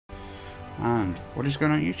And what is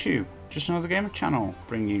going on YouTube? Just another gamer channel,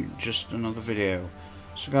 bring you just another video.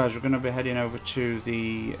 So guys, we're going to be heading over to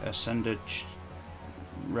the Ascendant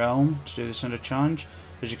realm to do the Ascendant challenge.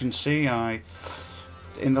 As you can see,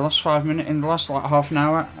 in the last 5 minutes, in the last like half an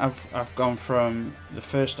hour, I've gone from the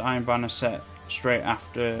first Iron Banner set straight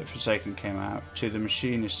after Forsaken came out to the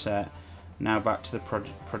Machinist set, now back to the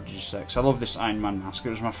Prodigy set. 'Cause I love this Iron Man mask. It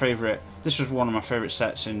was my favourite. This was one of my favourite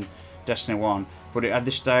sets in Destiny 1, but it had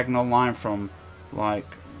this diagonal line from like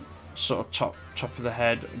sort of top of the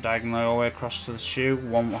head diagonally all the way across to the shoe.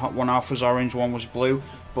 One half was orange, one was blue,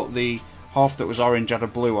 but the half that was orange had a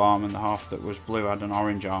blue arm and the half that was blue had an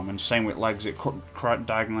orange arm, and same with legs, it cut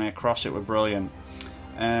diagonally across. It were brilliant.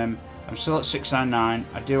 I'm still at 699.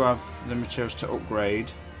 I do have the materials to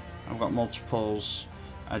upgrade. I've got multiples,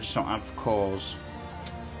 I just don't have cores.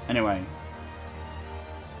 Anyway,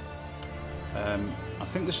 I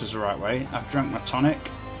think this is the right way. I've drank my tonic.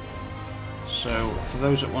 So for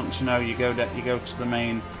those that want to know, you go to the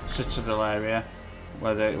main Citadel area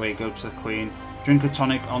where you go to the Queen, drink a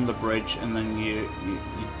tonic on the bridge, and then you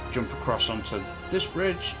jump across onto this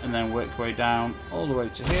bridge and then work your way down all the way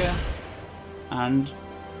to here, and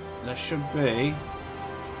there should be...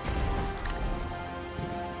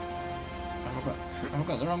 I've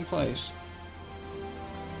got the wrong place.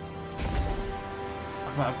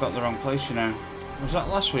 I've got the wrong place, you know. Was that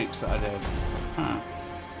last week's that I did? Huh.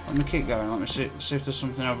 Let me keep going. Let me see if there's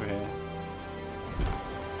something over here.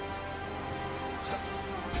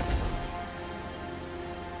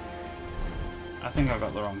 I think I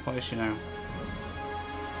got the wrong place, you know.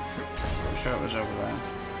 I'm sure it was over there.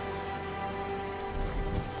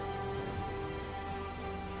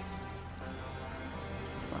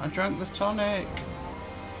 But I drank the tonic.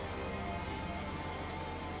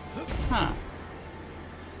 Huh.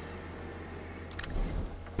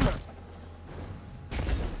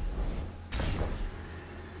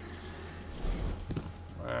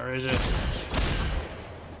 Where is it?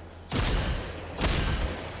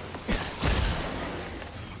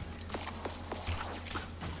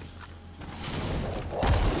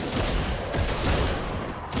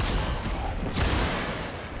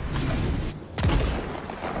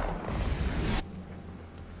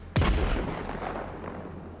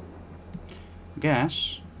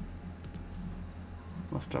 Guess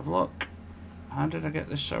we'll have to have a look. How did I get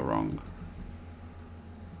this so wrong?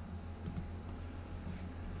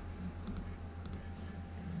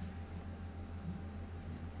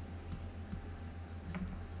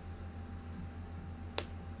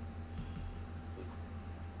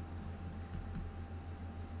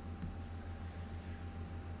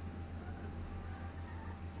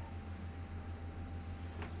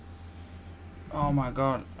 Oh my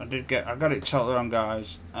god, I got it totally wrong,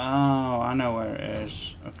 guys. Oh, I know where it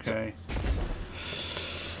is. Okay.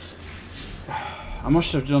 I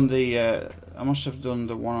must have done the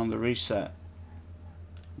one on the reset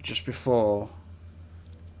just before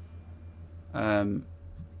well,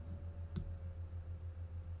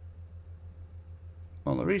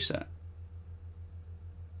 the reset.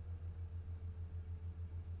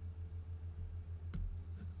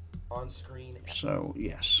 On screen. So,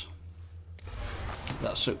 yes.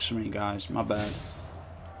 That sucks for me, guys. My bad.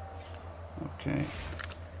 Okay.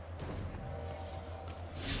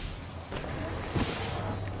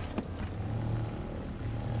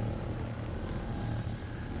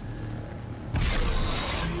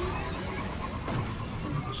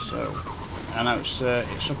 So, I know it's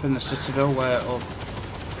up in the Citadel where,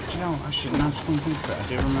 you know, actually, now to come think of it, I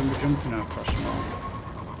do remember jumping across more.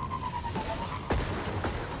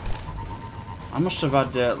 I must have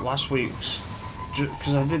had last week's,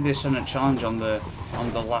 because I did the Ascendant challenge on the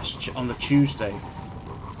Tuesday,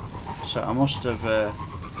 so I must have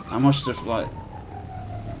like,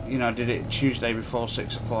 you know, I did it Tuesday before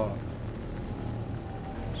 6 o'clock,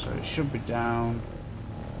 so it should be down.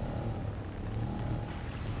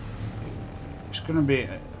 It's going to be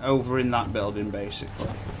over in that building basically.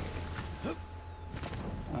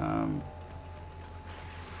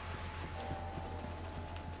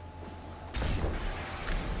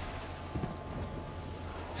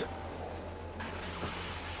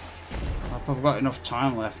 I've got enough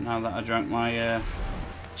time left now that I drank my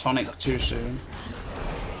tonic too soon.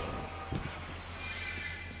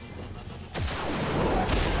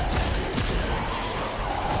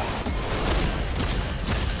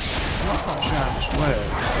 I'm not quite sure how this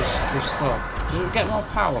works, this stuff. Does it get more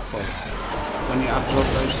powerful when you absorb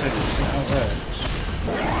those things? Is that how it works?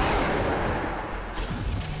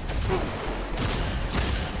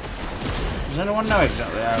 Does anyone know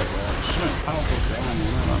exactly how it works? Something powerful behind me,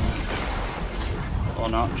 or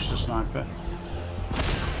not, just a sniper.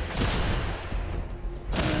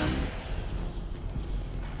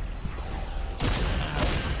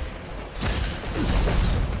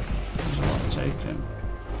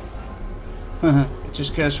 is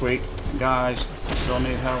Curse Week. Guys, still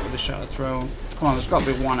need help with the Shattered Throne. Come on, there's got to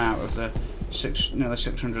be one out of the nearly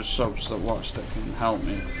 600 subs that watch that can help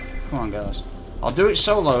me. Come on, guys. I'll do it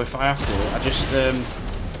solo if I have to. I just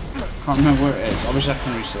can't remember where it is. Obviously I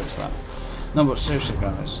can research that. No, but seriously,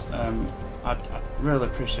 guys, I'd really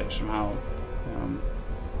appreciate some help.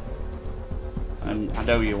 And I'd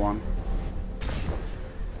owe you one.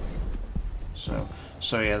 So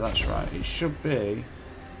yeah, that's right. It should be.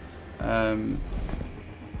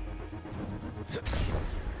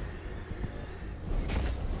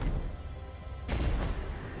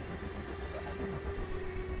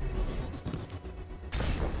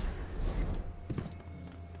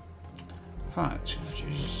 Fact,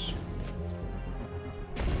 Jesus.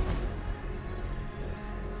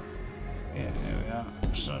 Yeah, there we are.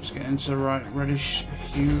 So let's get into the right reddish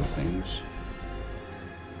hue of things.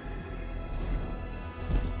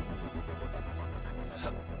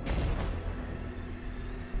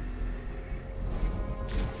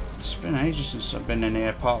 It's been ages since I've been in here,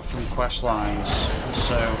 apart from quest lines.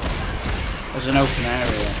 So there's an open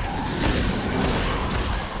area.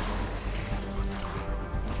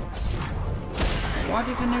 Why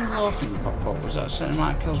did the new law thing pop up? Was that setting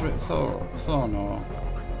my kills with Thorn or?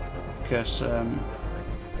 Because I've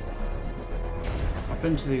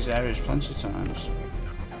been to these areas plenty of times.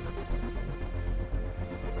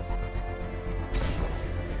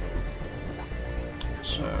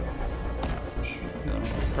 So,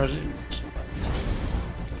 present.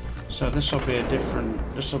 So this will be a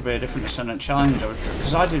different. This will be a different Ascendant challenge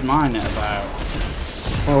because I did mine at about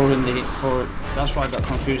 4 in the 4. That's why I got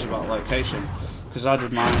confused about location. Because I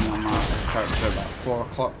did mine on my character about 4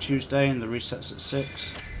 o'clock Tuesday and the reset's at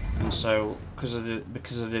 6, and so because I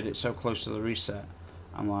did it so close to the reset,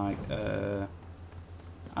 I'm like,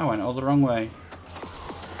 I went all the wrong way.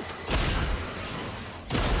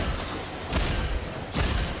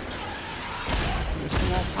 It's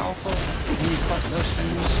more powerful when you collect those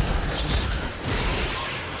things. It's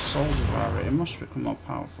just souls about it. It must become more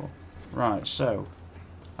powerful. Right. So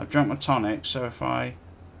I've drank my tonic. So if I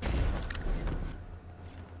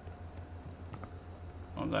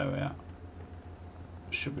there we are.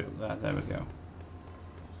 Should be up there. There we go.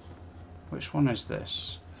 Which one is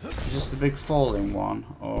this? Is this the big falling one,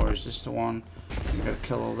 or is this the one you got to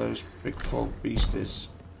kill all those big fall beasties?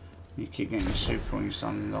 You keep getting your super when you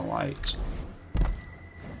stand in the light.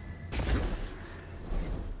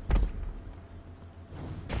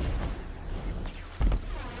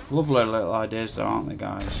 Lovely little ideas, though, aren't they,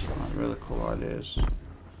 guys? Like really cool ideas.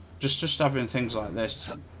 Just having things like this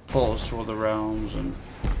to pull us to other realms and.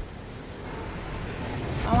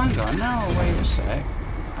 Oh, hang on, no, wait a sec.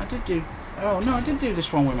 I did do... Oh, no, I did do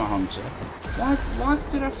this one with my hunter. Why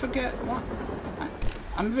did I forget? What?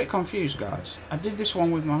 I'm a bit confused, guys. I did this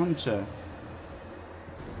one with my hunter.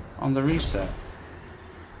 On the reset.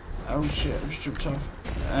 Oh, shit, I just jumped off.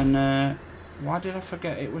 And, why did I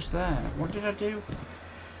forget it was there? What did I do?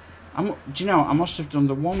 Do you know, I must have done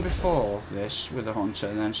the one before this with the hunter,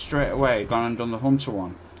 and then straight away gone and done the hunter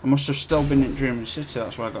one. I must have still been in Dreaming City,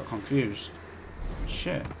 that's why I got confused.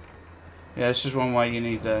 Shit. Yeah, this is one way you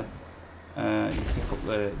need the you pick up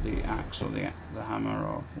the axe or the hammer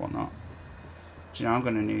or whatnot. Do you know, I'm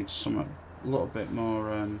going to need something a little bit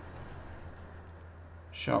more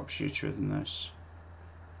sharpshooter than this.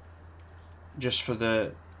 Just for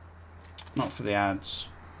the, not for the ads.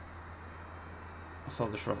 I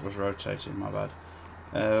thought this rock was rotating, my bad.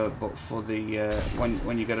 But for the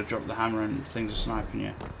when you got to drop the hammer and things are sniping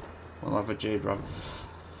you, we'll have a jade rod.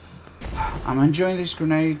 I'm enjoying these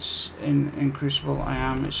grenades in Crucible. I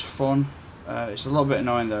am. It's fun. It's a little bit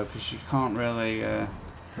annoying though because you can't really yeah,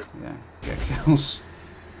 get kills.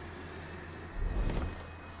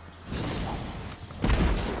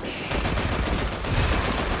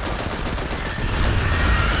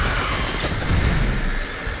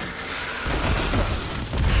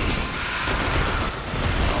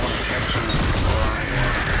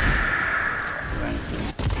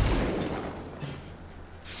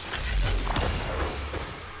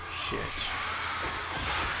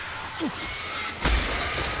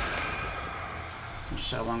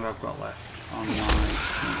 How long I've got left on my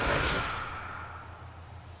generator.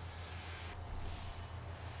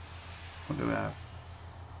 What do we have?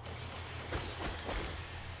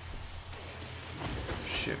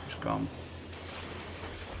 Shit, it's gone.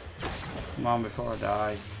 Come on before I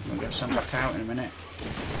die. I'm gonna get sent back out in a minute.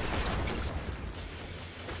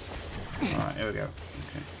 Alright, here we go.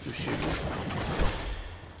 Okay, who's shooting?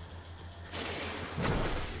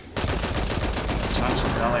 Time to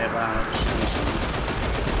dally about.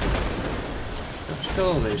 Let's kill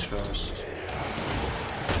all these first.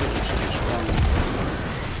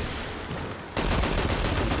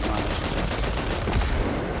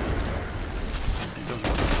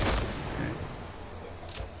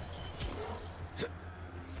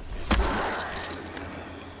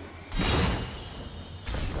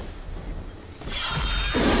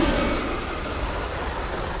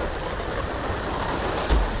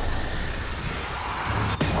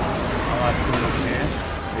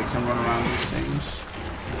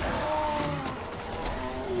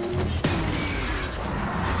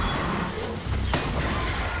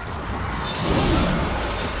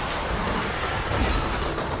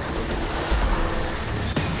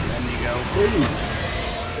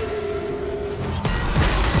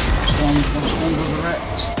 Last one was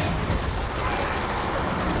wrecked.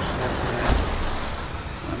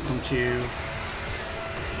 I'll come to you.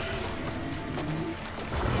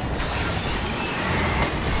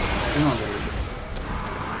 Come on, baby.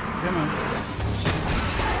 Come on.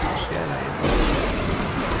 I'm scared of you.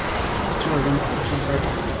 Two of them.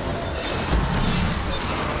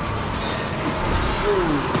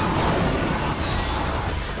 Ooh.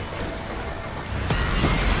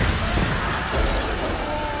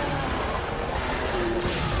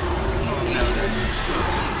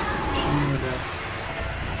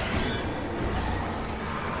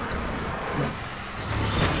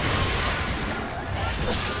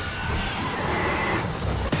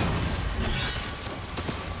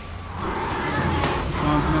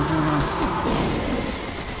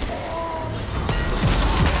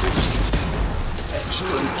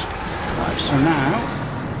 Excellent. Right, so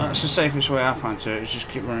now, that's the safest way I find to, is just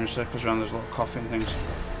keep running in circles around those little coffin things.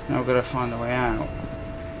 Now we've got to find a way out.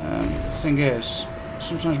 The thing is,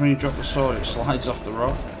 sometimes when you drop the sword it slides off the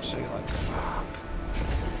rock, so you're like, fuck.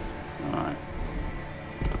 Alright.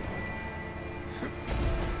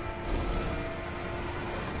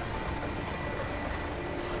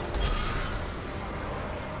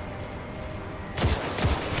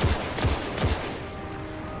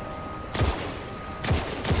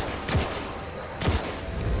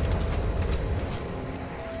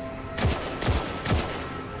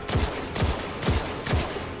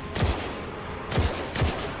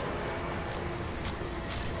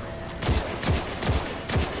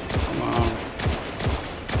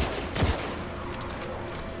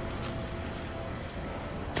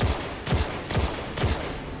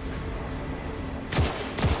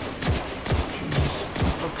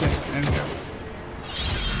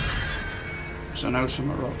 I know some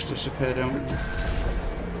of the rocks disappear, don't they?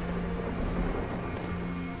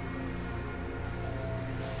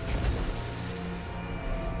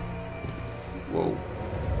 Whoa.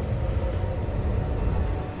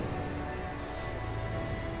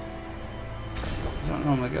 I don't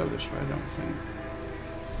normally go this way, I don't think.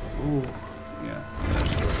 Ooh, yeah.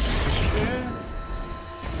 Disappear.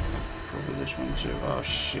 Probably this one too. Oh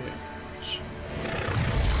shit.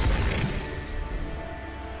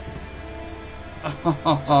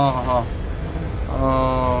 Oh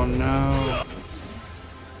no.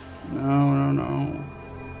 No.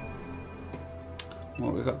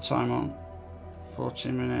 What we got time on?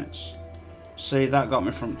 14 minutes. See, that got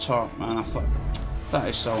me from top, man. I thought that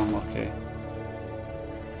is so unlucky.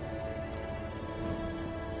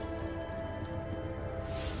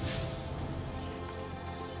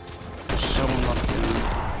 So unlucky, man.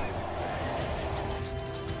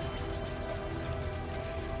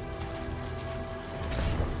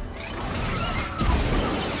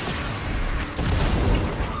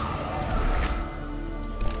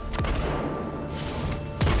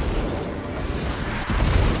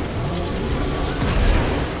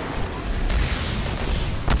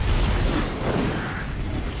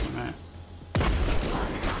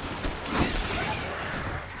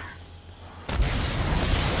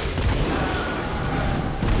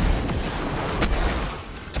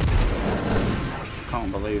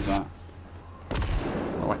 Can't believe that.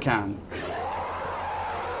 Well, I can.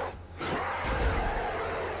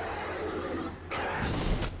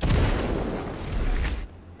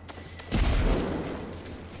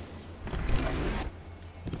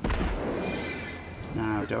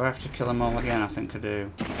 Now, do I have to kill them all again? I think I do.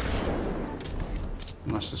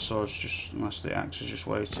 Unless the sword's just, unless the axe is just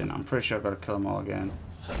waiting. I'm pretty sure I've got to kill them all again.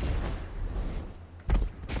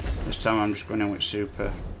 This time I'm just going in with super.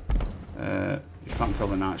 You can't kill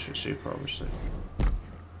the knights with super, obviously.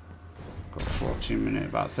 Got 14 minutes,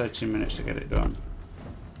 about 13 minutes to get it done.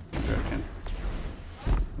 I reckon.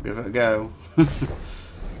 Give it a go. I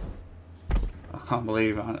can't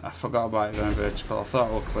believe it. I forgot about it going vertical. I thought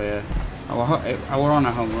it was clear. I were on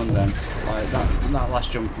a home run then. Like that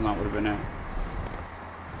last jump and that would have been it.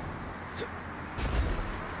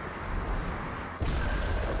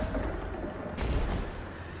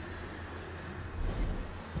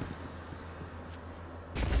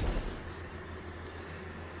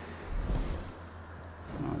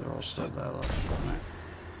 Still there, look,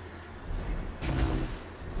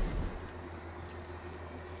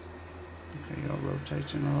 okay, you're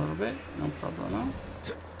rotating a little bit, no problem.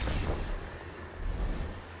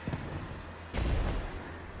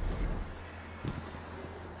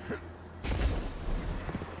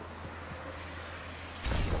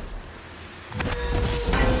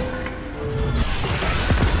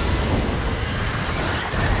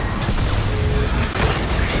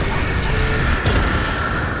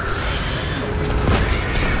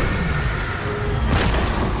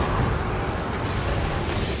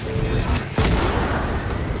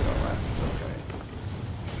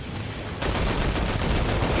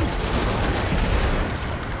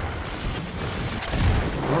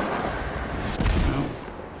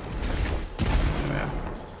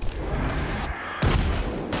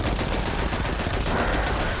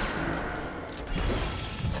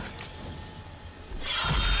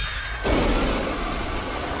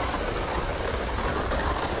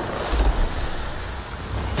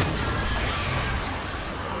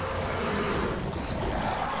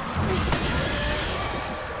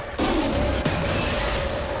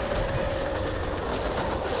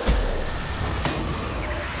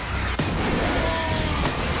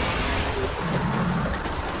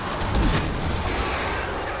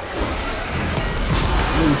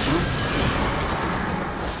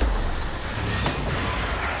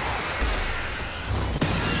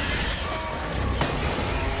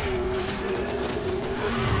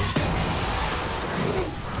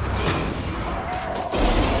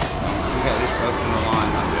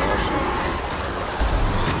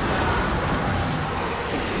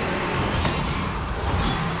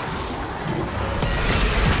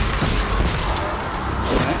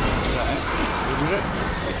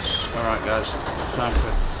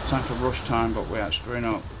 like a rush time, but we are screwing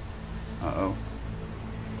up. Uh-oh.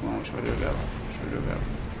 Come on, which way do we go? Which way do we go?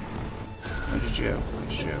 Where did you go? Where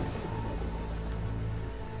did you go?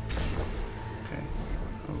 Okay.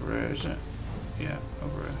 Over here, is it? Yeah,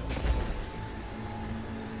 over here.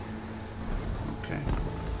 Okay.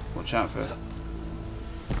 Watch out for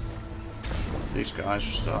these guys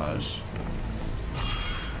for starters.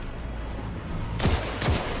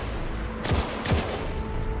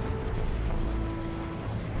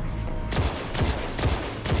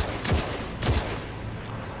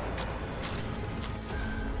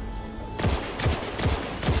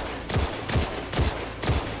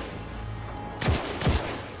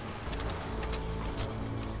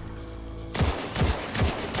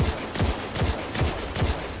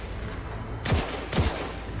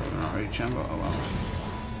 But oh well.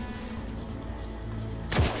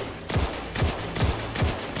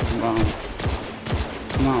 Come on.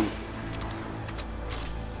 Come on. Come on.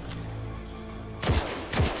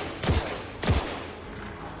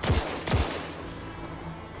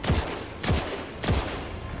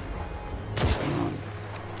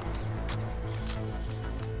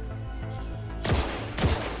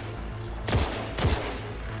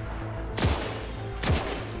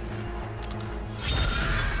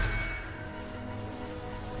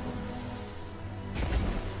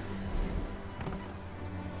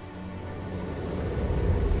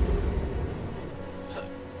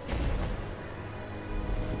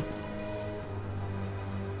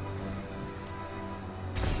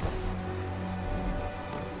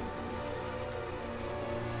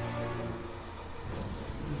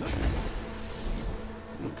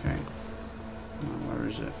 Okay. Now, where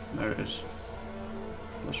is it? There it is.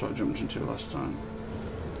 That's what I jumped into last time.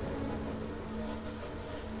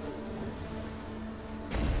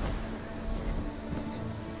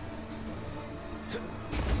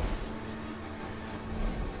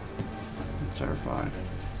 I'm terrified.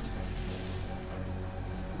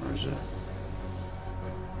 Where is it?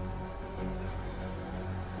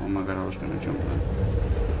 Oh my god, I was going to jump there.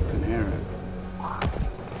 I can hear it.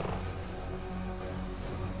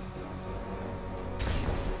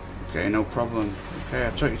 Okay, no problem. Okay,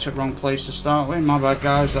 I took you to the wrong place to start with. My bad,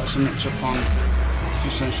 guys. That's a mix-up on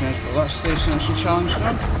Ascension, but that's the Ascension challenge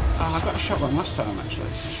done. Oh, I got a shotgun last time, actually.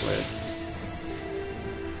 That's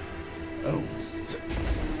weird. Oh.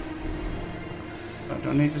 I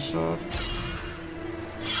don't need the sword.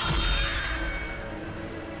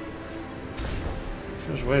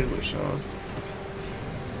 Feels weird with a sword.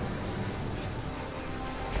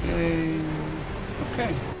 Yay.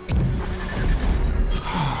 Okay.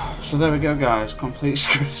 So there we go, guys. Complete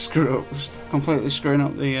screw-ups. Completely screwing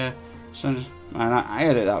up the man, I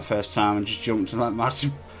had it that first time and just jumped and that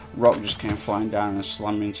massive rock just came flying down and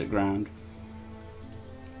slammed me into the ground.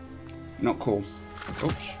 Not cool.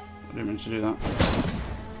 Oops. I didn't mean to do that.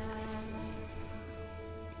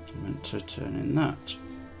 I meant to turn in that.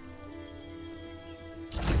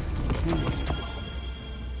 Okay.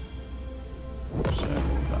 So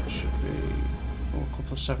that should be a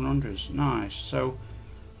couple of 700s. Nice. So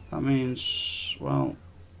that means, well,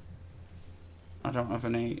 I don't have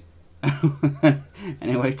any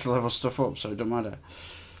any way to level stuff up, so it don't matter.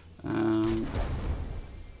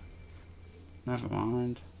 Never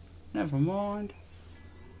mind. Never mind.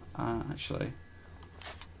 Actually,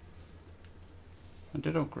 I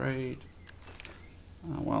did upgrade.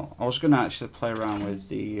 Well, I was going to actually play around with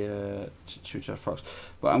the two-tailed fox,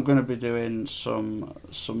 but I'm going to be doing some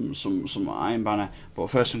Iron Banner. But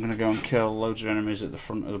first, I'm going to go and kill loads of enemies at the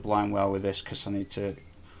front of the blind well with this, because I need to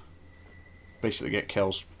basically get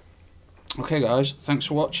kills. Okay, guys, thanks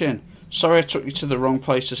for watching. Sorry I took you to the wrong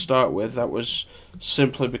place to start with. That was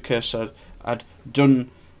simply because I'd done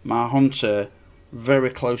my hunter very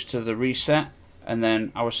close to the reset, and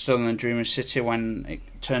then I was still in the Dreaming City when it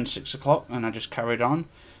turned 6 o'clock, and I just carried on.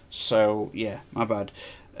 So yeah, my bad.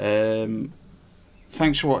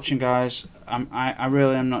 Thanks for watching, guys. I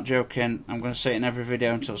really am not joking. I'm going to say it in every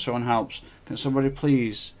video until someone helps. Can somebody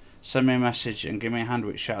please send me a message and give me a hand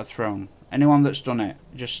with Shattered Throne? Anyone that's done it,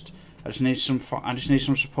 I just need some support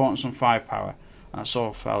and some firepower. That's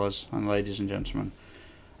all, fellas and ladies and gentlemen.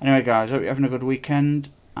 Anyway, guys, hope you're having a good weekend,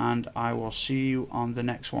 and I will see you on the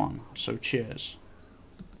next one. So cheers.